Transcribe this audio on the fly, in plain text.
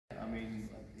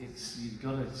you've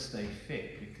got to stay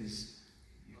fit because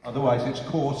otherwise it's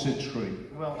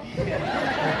corsetry. Well,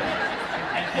 yeah.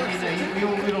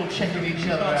 and we all checking each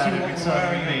other out every time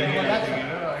we meet.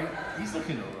 He's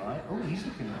looking all right. Oh, he's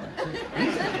looking all right too.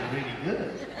 He's looking really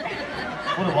good.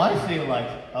 What do I feel like?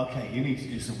 Okay, you need to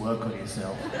do some work on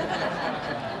yourself.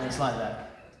 It's like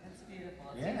that. That's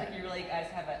beautiful. It Yeah. seems like you really guys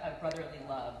have a brotherly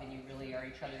love, and you really are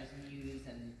each other's muse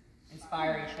and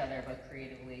inspire each other both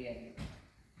creatively, and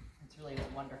it's really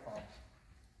wonderful.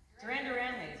 Duran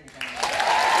Duran, ladies and gentlemen.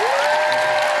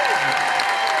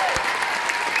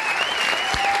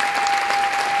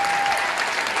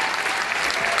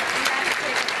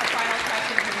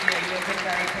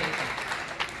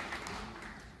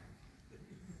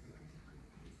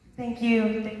 Thank you,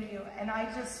 and I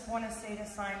just want to say to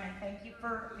Simon, thank you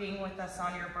for being with us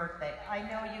on your birthday. I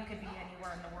know you could be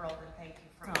anywhere in the world, and thank you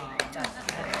for being with us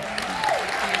today.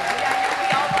 We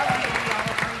all love you, we all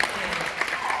appreciate it.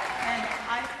 And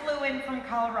I flew in from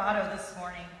Colorado this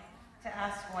morning to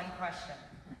ask one question.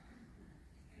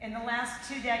 In the last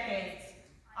 2 decades,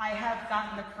 I have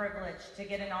gotten the privilege to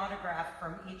get an autograph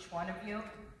from each one of you,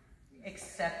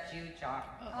 except you, John.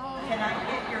 Can I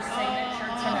get your signature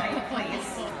tonight,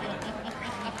 please?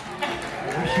 I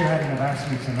wish you hadn't have asked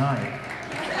me tonight.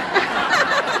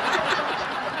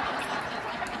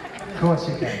 Of course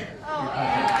you can.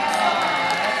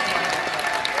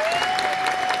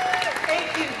 Thank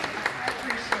you. I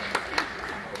appreciate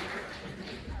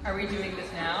it. Are we doing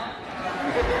this now?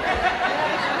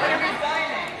 What are we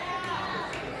signing?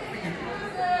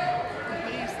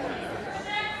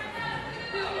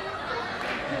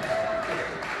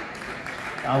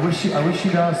 I wish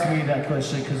you'd asked me that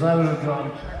question because I would have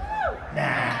gone,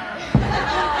 nah.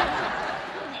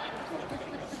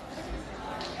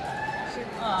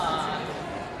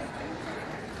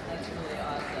 That's really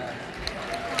awesome.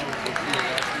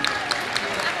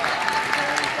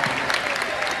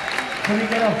 Can we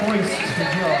get our voice to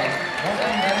John?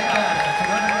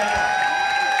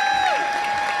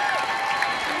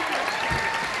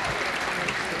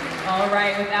 All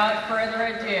right, without further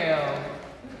ado,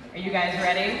 are you guys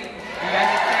ready? Are you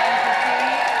guys excited?